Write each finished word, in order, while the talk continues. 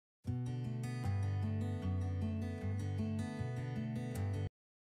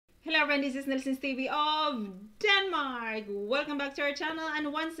Hello everyone, this is NielsensTV of Denmark. Welcome back to our channel,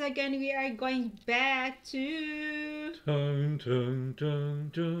 and once again we are going back to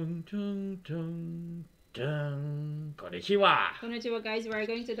Konnichiwa. Konnichiwa guys. We are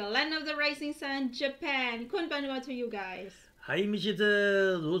going to the land of the rising sun, Japan. Konbanwa to you guys. Hi Michite,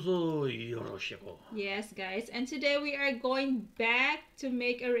 dozo yoroshiku. Yes guys, and today we are going back to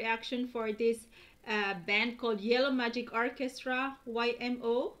make a reaction for this band called Yellow Magic Orchestra,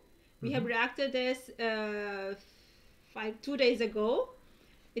 YMO. We have reacted this 2 days ago.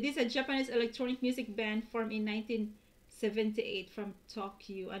 It is a Japanese electronic music band formed in 1978 from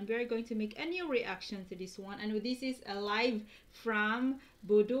Tokyo, and we are going to make a new reaction to this one. And this is a live from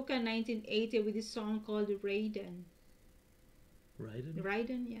Budokan 1980 with this song called Rydeen.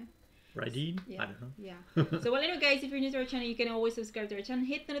 Rydeen, yeah. Rydeen? Yeah. I don't know. Yeah. So well, anyway guys, if you're new to our channel, you can always subscribe to our channel,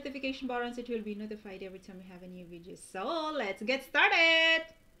 hit the notification button so you will be notified every time we have a new video. So let's get started.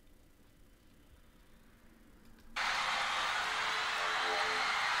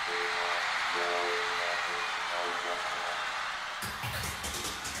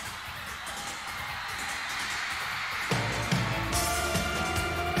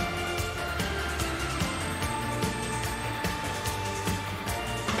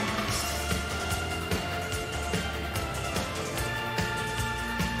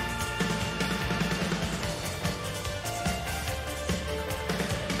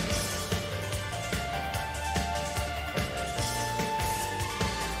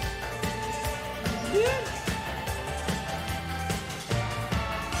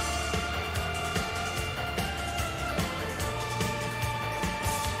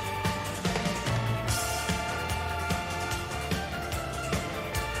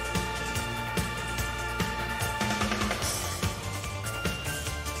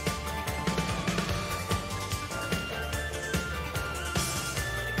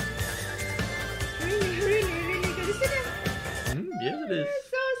 Yes, it is.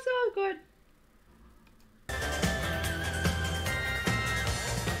 So good.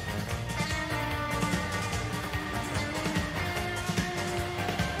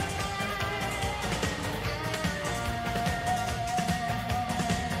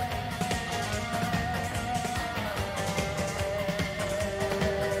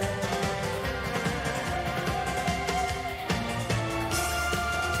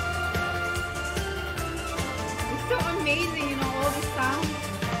 It's so amazing, you know, all the sounds.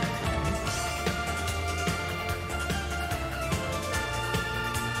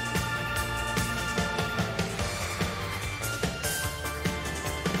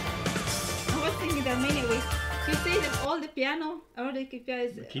 I was thinking that many ways. You say that all the piano, all the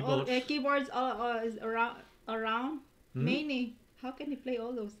keyboards all is around. Many. How can you play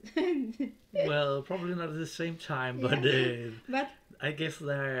all those? Well, probably not at the same time, but I guess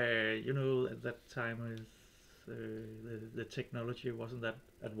there, you know, at that time the technology wasn't that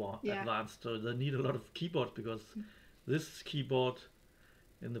advanced, so they need a lot of keyboards because this keyboard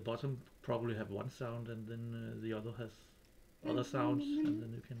in the bottom probably have one sound, and then the other has other sounds, and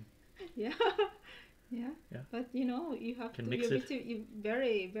then you can yeah. But you know, you have can to mix be it.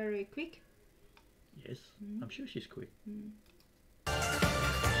 very, very quick. Yes, I'm sure she's quick.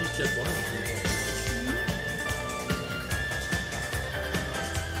 She's just one of the keyboards.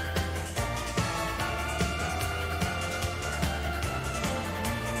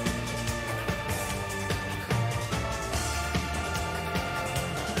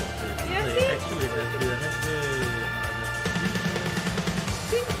 Actually, they have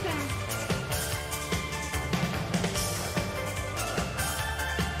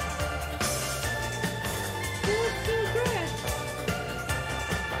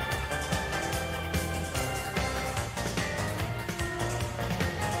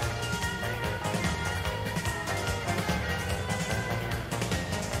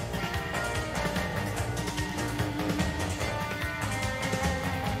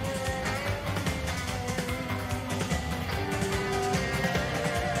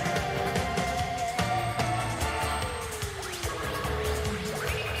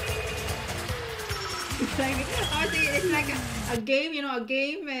It's like a game, you know, a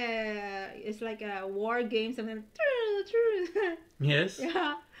game. It's like a war game, something. Yes.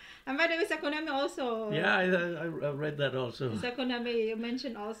 Yeah. And by the way, Sakonami also. Yeah, I read that also. Sakonami, you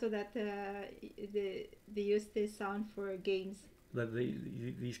mentioned also that they use this sound for games. That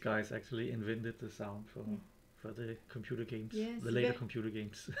these guys actually invented the sound for the computer games, yes, the later computer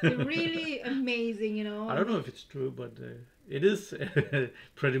games. Really amazing, you know. I don't know if it's true, but it is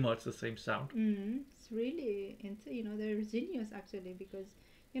pretty much the same sound. It's really, you know, they're genius actually, because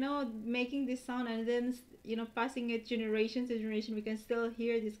making this sound, and then passing it generation to generation, we can still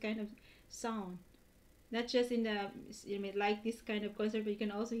hear this kind of sound. Not just in the like this kind of concert, but you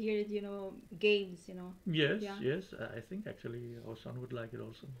can also hear it, games. Yes, Yeah. yes. I think actually our son would like it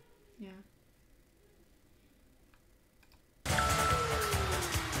also. Yeah.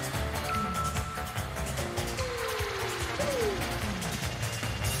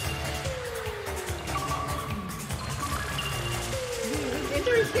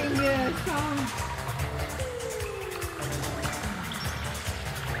 Interesting song.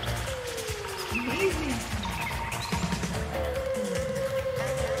 Amazing.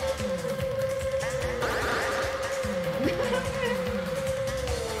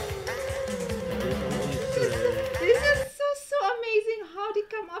 This is so amazing how they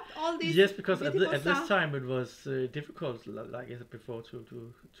come up all these. Yes, because at this time it was difficult, like I said before,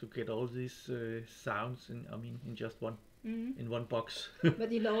 to get all these sounds in just one in one box.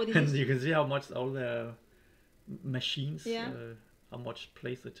 But and you can see how much all their machines, yeah. How much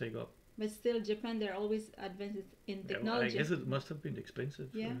place they take up. But still, Japan, they're always advanced in technology. I guess it must have been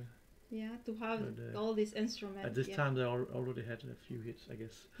expensive. Yeah. Yeah, to have all these instruments. At this time, they already had a few hits, I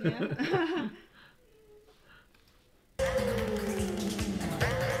guess. Yeah.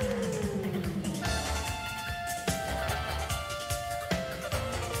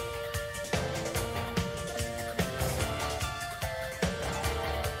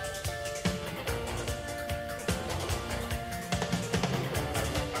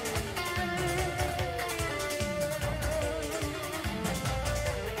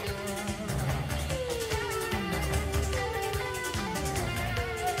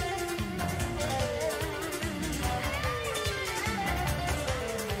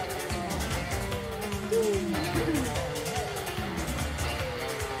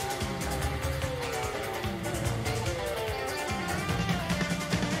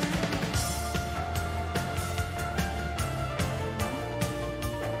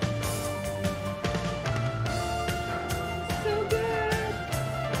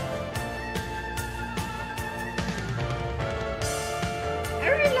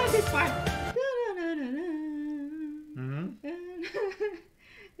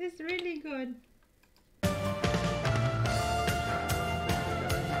 It's really good. The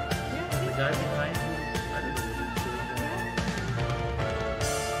guy behind you, I don't know what he's doing there.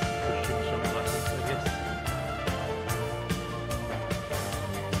 Pushing some buttons, I guess.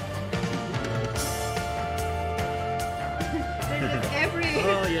 There's every...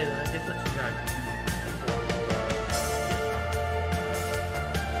 Oh yeah, I guess that's the guy.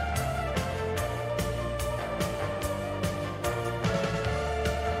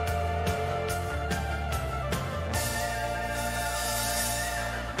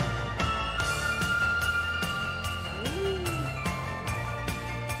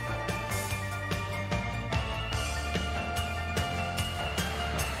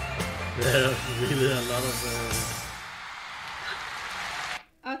 There's really a lot of...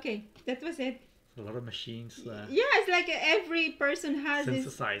 Okay, that was it. A lot of machines there. Yeah, it's like every person has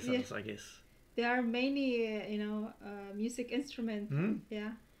synthesizers, I guess. There are many, music instruments. Mm?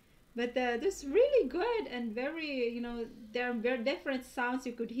 Yeah, but this really good and very, there are very different sounds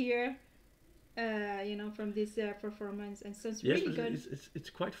you could hear, from this performance, and sounds really good. It's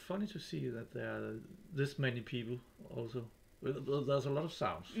quite funny to see that there are this many people also. Well, there's a lot of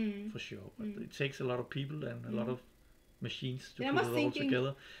sounds for sure, but it takes a lot of people and a lot of machines to put it all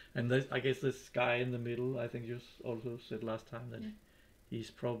together. And I guess this guy in the middle, I think you also said last time that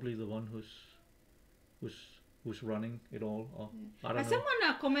he's probably the one who's running it all. Or, I don't know.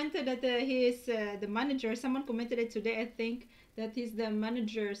 Someone commented that he is the manager. Someone commented it today, I think, that he's the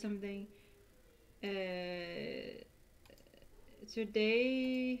manager or something.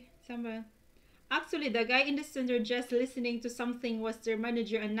 Today, somewhere. Actually, the guy in the center just listening to something was their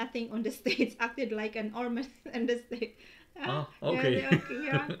manager, and nothing on the stage acted like an ornament on the stage. Okay.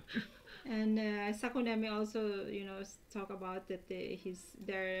 Yeah. And Sakunami also, talk about that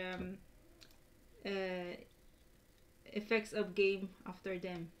their effects of game after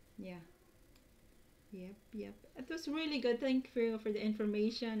them. Yeah. Yep. It was really good. Thank you for the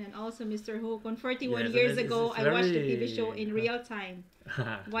information, and also Mr. Hokon. 41 years ago, I watched the TV show in real time.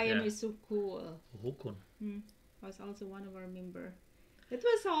 YMO is so cool. Hokon was also one of our members. It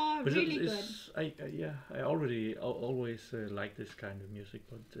was really good. I always like this kind of music,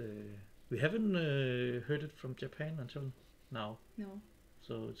 but we haven't heard it from Japan until now. No.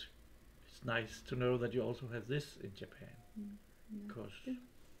 So it's nice to know that you also have this in Japan. Because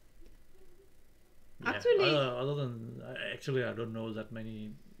actually, other than I don't know that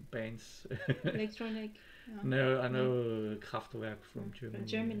many bands. Electronic. No, I know Kraftwerk from Germany. From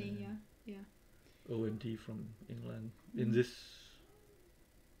Germany, yeah. OMD from England. In this,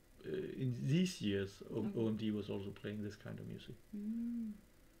 in these years, OMD was also playing this kind of music.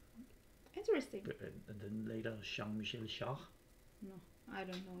 Interesting. And then later, Jean-Michel Jarre. No, I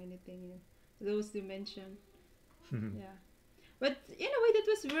don't know anything. Those you mentioned. Yeah. But anyway, that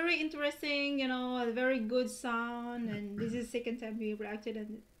was very interesting, a very good sound, and this is the second time we reacted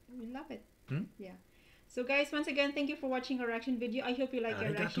and we love it. Yeah. So guys, once again, thank you for watching our reaction video. I hope you like our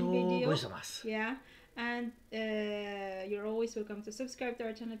reaction video. Yeah. And you're always welcome to subscribe to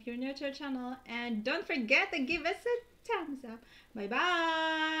our channel if you're new to our channel. And don't forget to give us a thumbs up.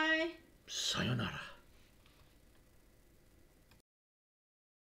 Bye-bye. Sayonara.